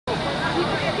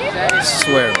I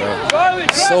swear, bro.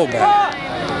 So bad.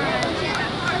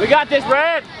 We got this,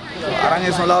 Brad. Arang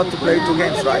is allowed to play 2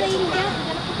 games, right?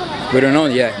 We don't know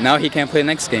yet. Now he can't play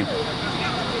next game.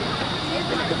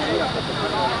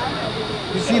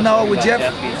 You see now with Jeff?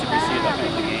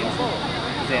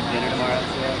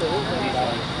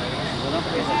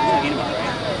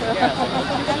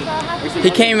 He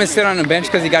can't even sit on the bench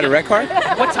because he got a red card?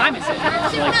 What time is it?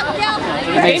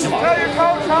 It makes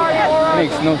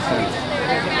no sense.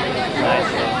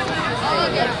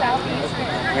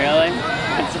 Really?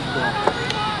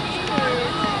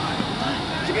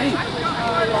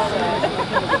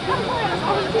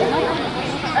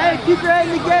 Hey, keep your head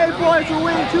in the game, boys. We're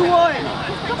winning 2-1.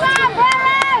 Come on,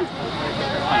 Brandon!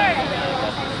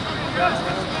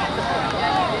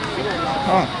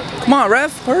 Come on,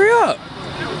 ref, hurry up.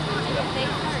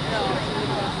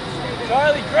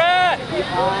 Charlie, Brad!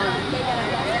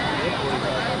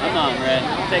 Come on, Brad.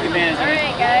 Take advantage of it.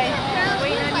 Alright, guys.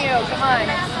 Waiting on you. Come on.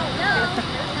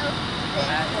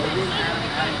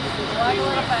 Walk a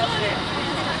little faster.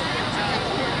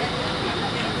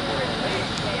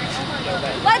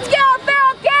 Let's go,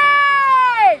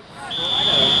 Falcons!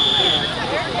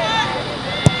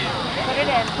 Put it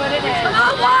in, put it in. Come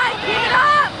on, White! Keep it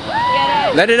up! Get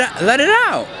it. Let it out, let it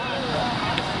out.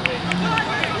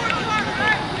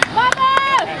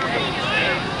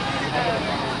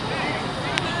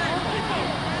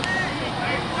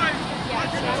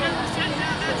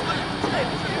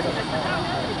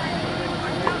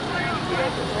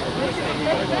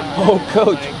 Oh,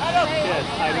 coach. Yes,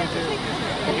 I do too.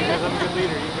 Because I'm a good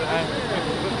leader.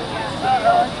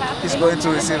 He's going to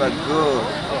receive a good.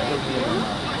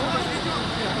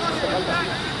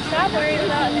 Stop worrying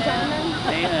about him.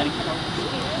 Hey, honey.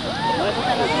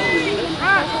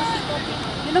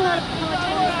 You know how to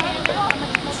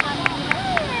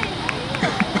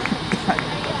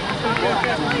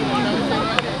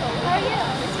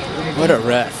What a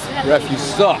ref. Ref, you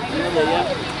suck.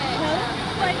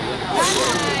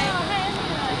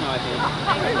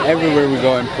 Everywhere we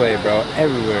go and play, bro.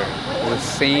 Everywhere. The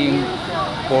same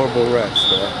horrible refs,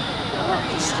 bro.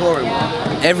 It's horrible.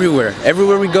 Everywhere.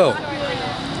 Everywhere we go.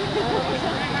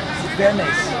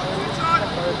 Dennis.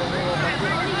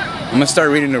 I'm gonna start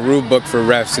reading the rule book for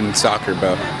refs in soccer,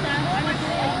 bro.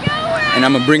 And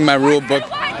I'm gonna bring my rule book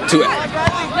to it.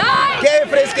 Okay,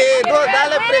 Frisky. Go,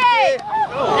 dale, Frisky.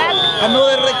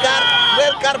 Another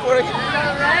red card for it.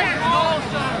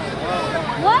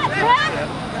 What, ref?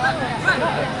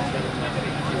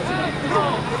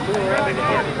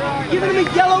 Give him a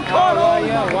yellow card. Oh,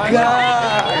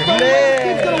 God.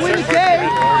 He's going to win the game.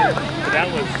 That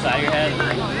was side your head.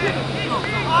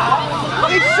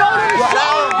 It's shoulder to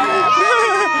shoulder.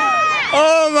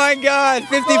 Oh my God,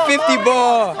 50-50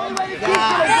 ball.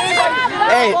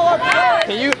 Hey,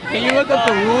 can you look up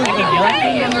the rules of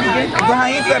wrestling in this game?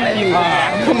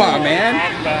 Come on, man.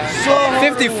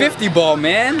 50-50 ball,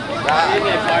 man.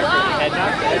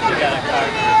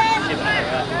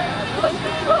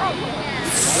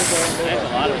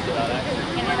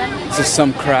 This is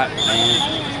some crap,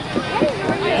 man.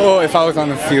 Oh, if I was on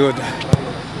the field.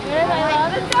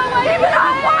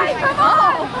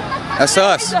 That's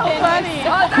us.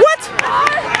 What?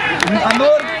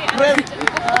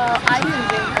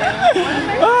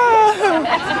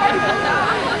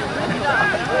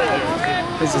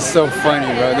 This is so funny,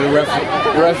 bro. The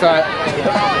refs are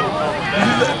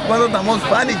one of the most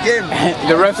funny games.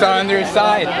 The refs are on their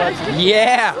side.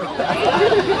 Yeah.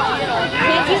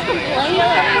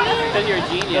 You're a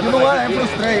genius. You know what? I'm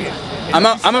frustrated.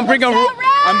 I'm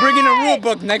bringing a rule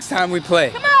book next time we play.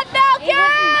 Come on, Falcons!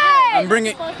 I'm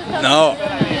bringing no,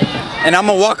 and I'm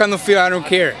gonna walk on the field. I don't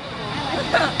care.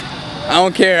 I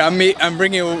don't care. I'm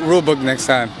bringing a rule book next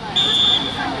time.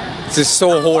 This is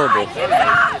so horrible.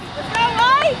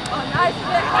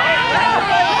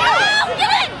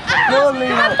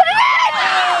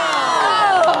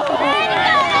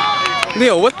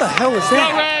 Leo, what the hell is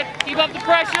that? Keep up the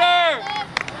pressure.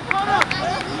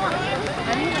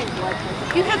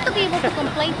 You have to be able to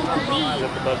complain to the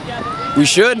league. We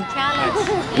should.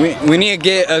 Challenge. We need to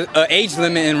get an age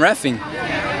limit in reffing.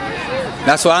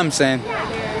 That's what I'm saying.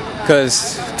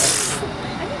 Cause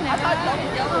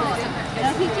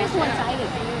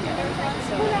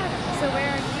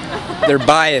they're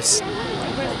biased.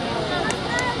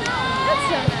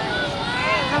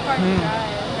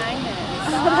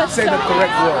 Say the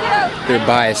correct word. They're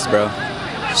biased, bro.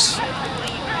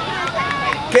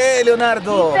 Okay,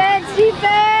 Leonardo. Defense,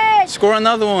 defense! Score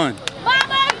another one.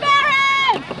 Vamos,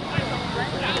 Barry!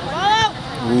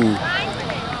 Ooh.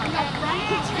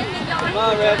 Come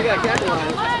on, Red. You got to catch one.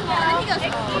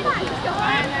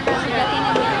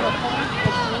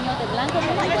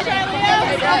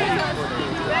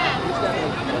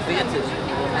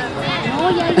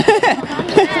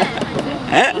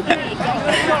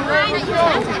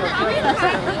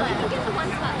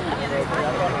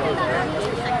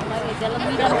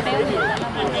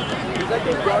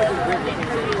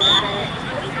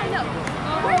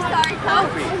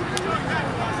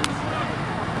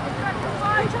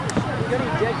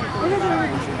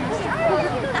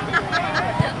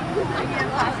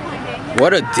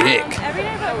 What a dick.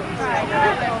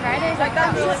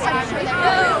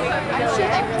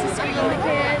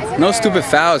 No stupid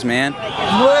fouls, man.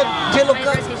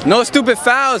 No stupid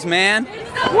fouls, man.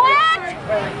 What?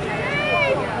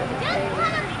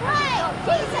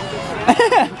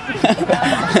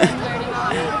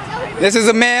 This is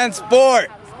a man's sport.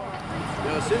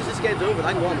 Yo, as soon as this game's over,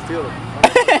 I can go on the field.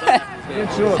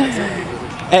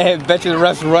 Hey, I bet you the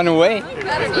refs run away.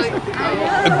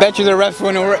 I bet you the refs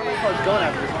run away.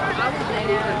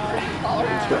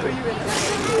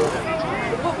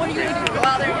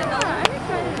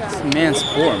 It's a man's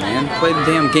sport, man. Play the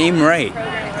damn game right.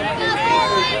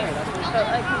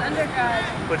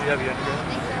 What'd you have, you undergrad?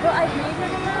 Well, I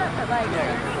majored in that, but like,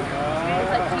 there's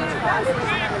like huge classes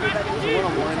and everybody.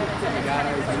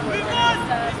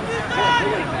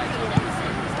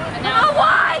 Now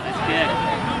what?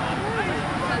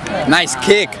 Nice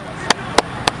kick.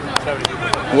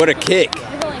 What a kick.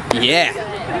 Yeah.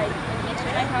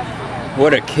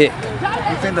 What a kick.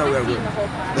 You think that we're good?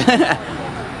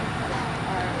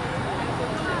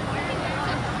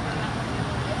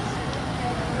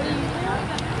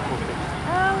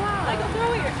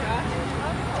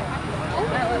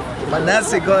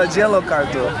 Manassi got a yellow card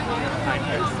though.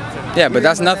 Yeah, but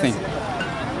that's nothing.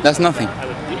 That's nothing.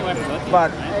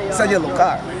 But it's a yellow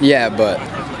card. Yeah, but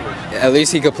at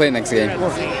least he could play next game.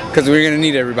 Because we're going to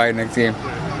need everybody next game.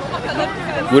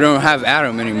 We don't have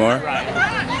Adam anymore.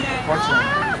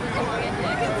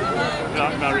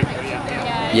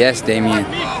 Yes, Damien.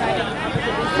 Dale,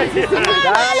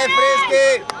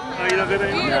 Frisky! Oh, you don't get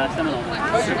any?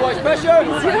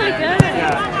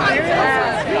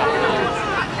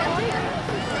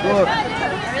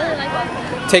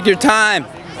 Take your time.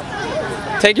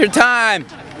 Take your time.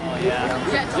 I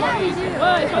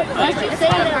keep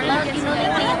saying that our luck is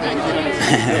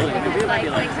like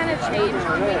they kind of change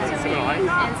from week to week,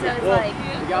 and so it's like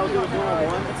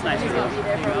it's nice to be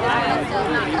there for a while.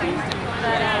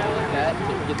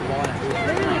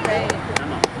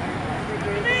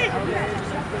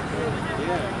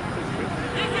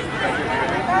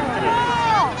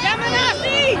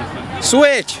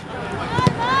 Switch.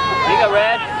 You go,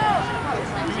 Red.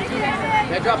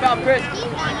 Yeah, drop out, Chris.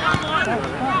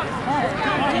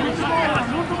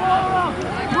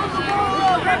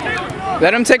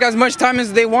 Let them take as much time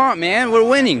as they want, man. We're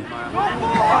winning. You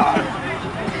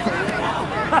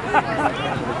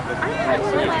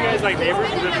guys like neighbors?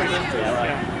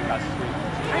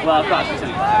 Well, across the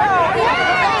city.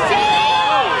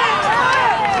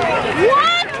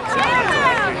 What?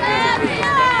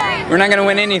 We're not gonna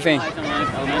win anything. We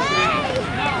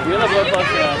live real close to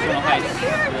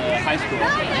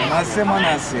high school.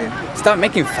 Manassi. Stop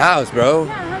making fouls, bro.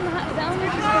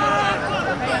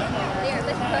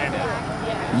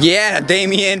 Yeah,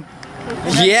 Damien.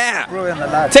 Yeah.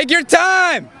 Take your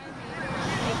time.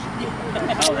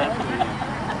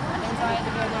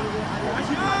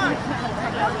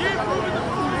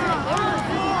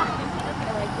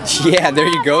 Yeah, there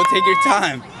you go. Take your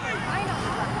time.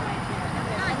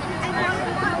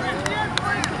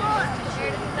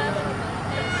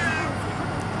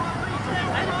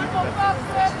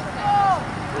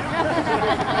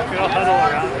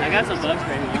 I got some bugs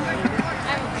for you.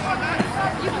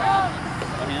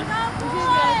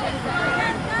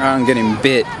 I'm getting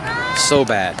bit so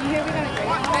bad.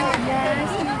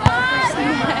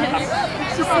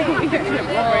 She's so weird.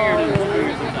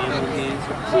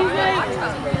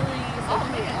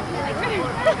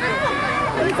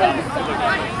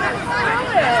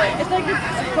 It's like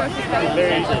it's of course it's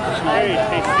Very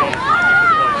tasty.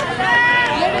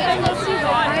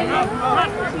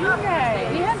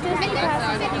 We have Disney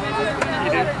passes.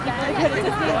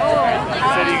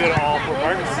 Said you go to all 4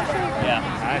 parks? Yeah.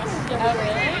 Nice. Oh,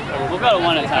 really? We'll go to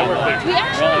one at a time. We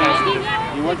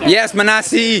actually You work there? Yes,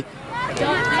 Manassi.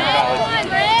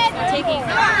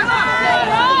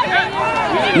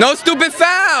 No stupid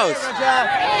fouls.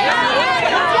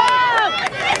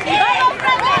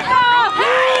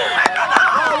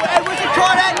 Where's the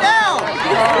call at now?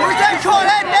 Where's that call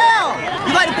at now?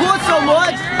 You like to pull it so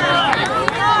much?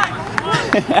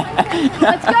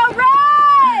 Let's go,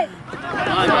 Red!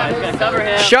 Come on, guys. Gotta cover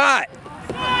him. Shot.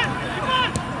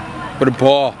 With a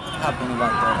ball.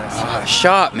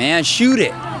 Shot, man. Shoot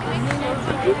it.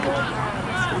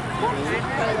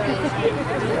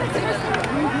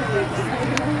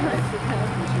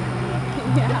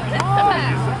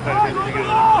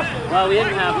 Well, we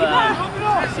didn't have we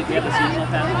have the seasonal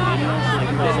pass annuals, like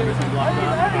most everything blocked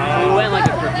off. So we went like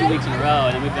for 2 weeks in a row,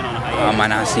 and then we've been on a hiatus. Oh,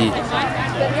 Manasi.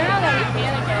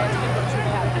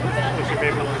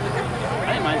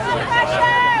 I think mine's like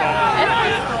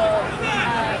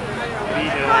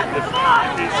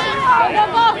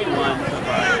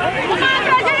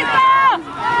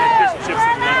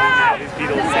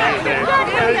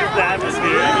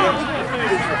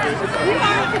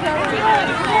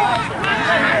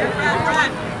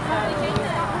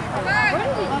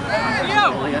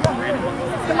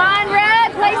Come on,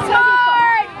 Red, play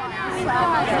smart!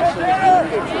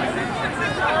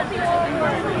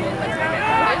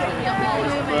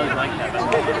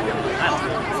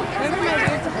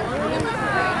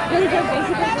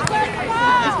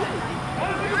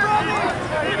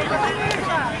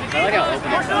 I like how open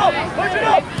it sounds.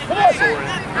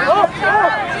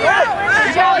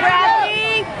 Good job,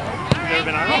 Bradley!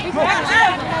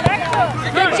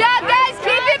 Good job, guys!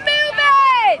 Keep it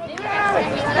moving!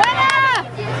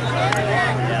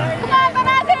 Come on,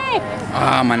 Manasi!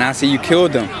 Ah, Manasi, you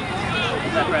killed him.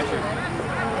 That pressure.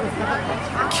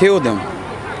 Killed him.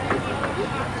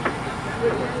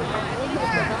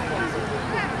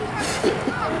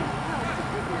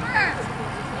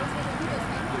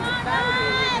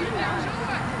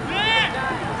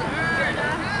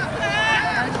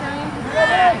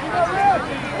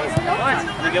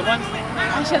 Any good ones?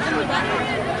 I showed them the back.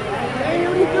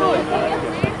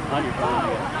 On your phone.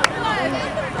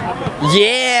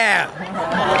 Yeah!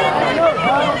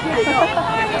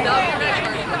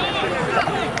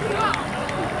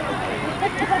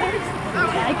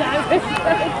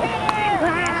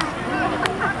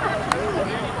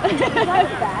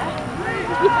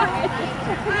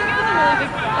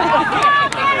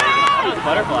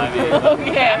 Butterfly, maybe.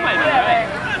 Okay, That might be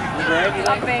right.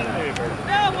 something.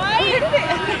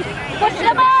 Push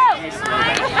them up!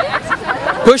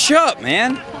 Push up,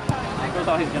 man. I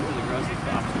thought he's jumped to the grocery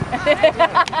stop.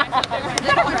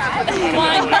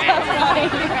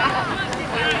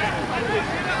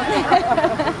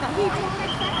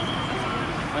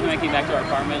 When I came back to our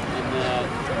apartment and there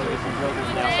was some girls on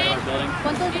the outside of our building,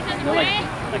 and they're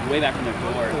like way back from their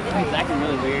door. It was acting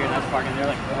really weird, and I was parking there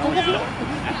like,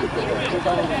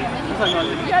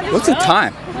 What's the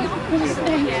time?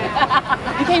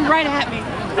 He came right at me.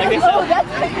 Like Oh, that's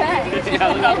okay. Yeah,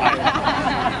 look up.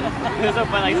 It was so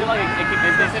fun. Like, it seemed like they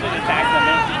said it attacked them.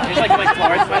 They just like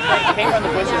towards my place. They came from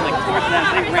the bushes like towards them.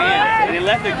 So they ran and they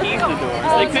left their keys in the door.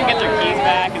 So they couldn't get their keys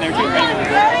back, and they were too afraid of the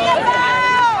door.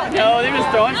 No, they were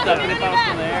just throwing stuff, and they thought it was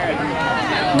still there.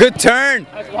 And Good turn.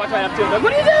 I just walked right up to them. Like,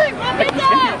 what are you doing? Like,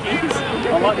 get your keys.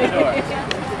 I'll lock the door.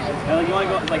 And like, you want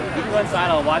to go? Like, you can go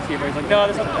inside. I'll watch you. But he's like, no,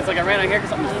 it's like I ran out here because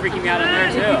something was freaking me out in there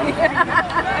too.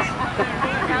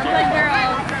 Sounds like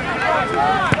girls.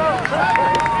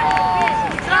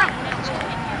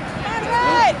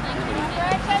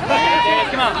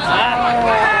 Come on.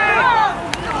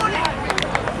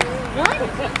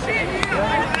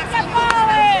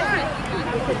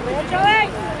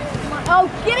 Oh,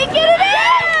 get it in!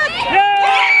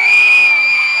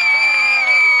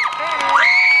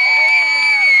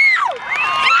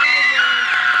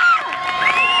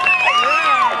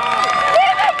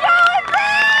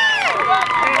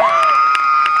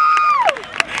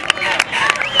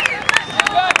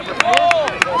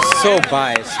 So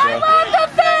biased, bro.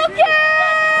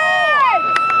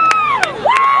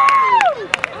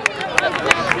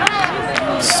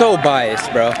 So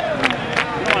biased, bro.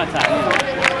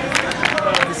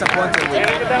 Disappointed with it.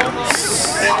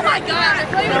 Oh my god, I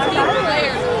played with team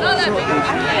players. Not that big.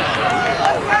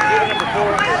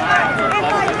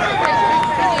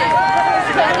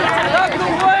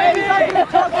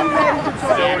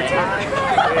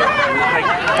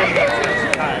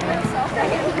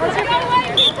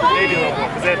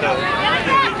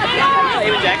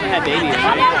 Even Jackson had babies,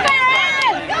 right?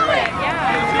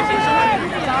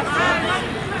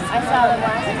 I saw them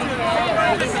last weekend.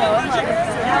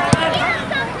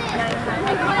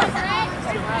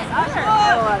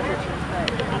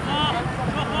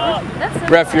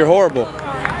 Ref, you're horrible.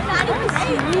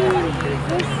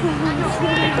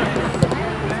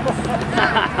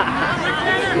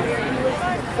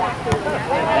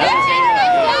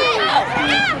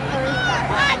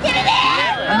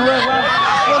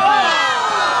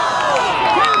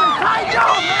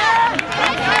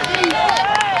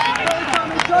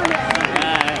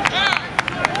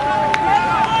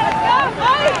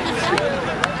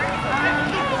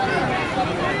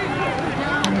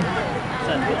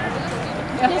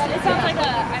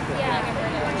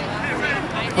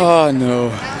 Oh no.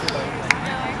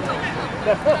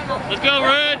 Let's go,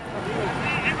 Red.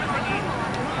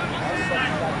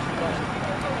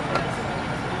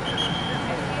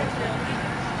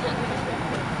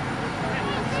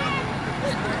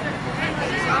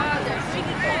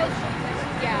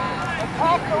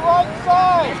 Attack the wrong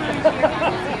side!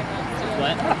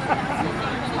 What?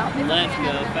 Let's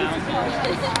go, Fountain.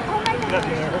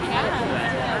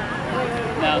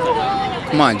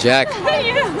 Come on, Jack. I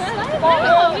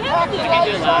can't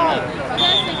do it loud enough.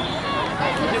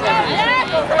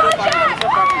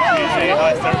 You say how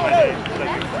I start my day.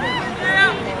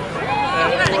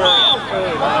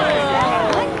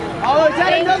 Oh, is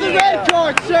that another red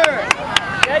card, sir?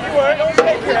 Yeah, you were. Don't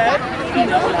shake your head.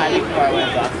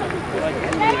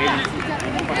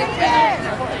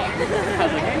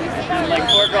 Like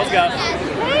 4 Girl Scouts.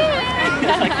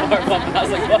 Like 4 bump, and I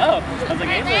was like, whoa. I was like,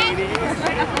 hey, lady.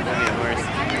 That'd be the worst.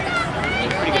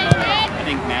 Pretty good moment. I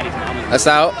think Maddie's mom is. That's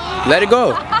out. Let it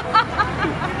go.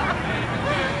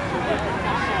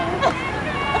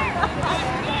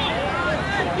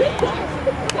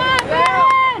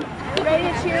 Ready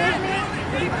to cheer with me?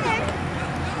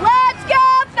 Let's go,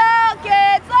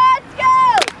 Falcons! Let's go!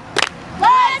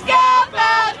 Let's go,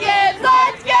 Falcons!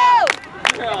 Let's go!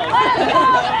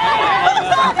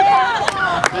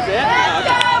 That's it?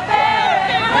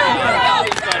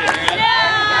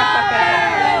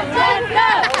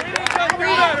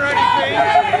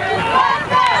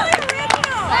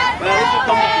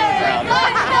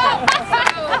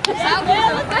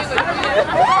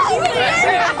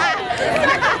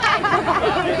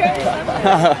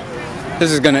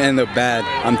 This is gonna end up bad.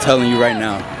 I'm telling you right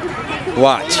now.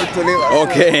 Watch.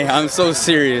 Okay, I'm so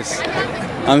serious.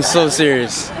 I'm so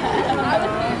serious.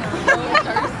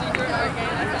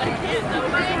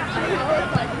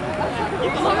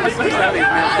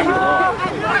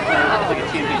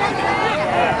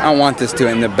 I want this to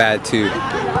end up bad too.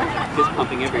 Just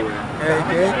pumping everywhere.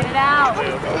 Get it out.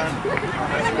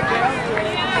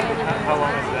 How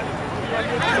long is that?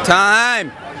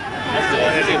 Time.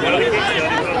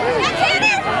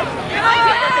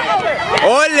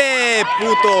 Ole,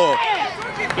 puto.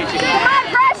 Come on,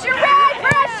 pressure, Red,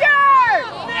 pressure!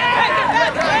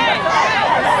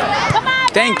 Come on,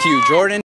 Thank you, Jordan.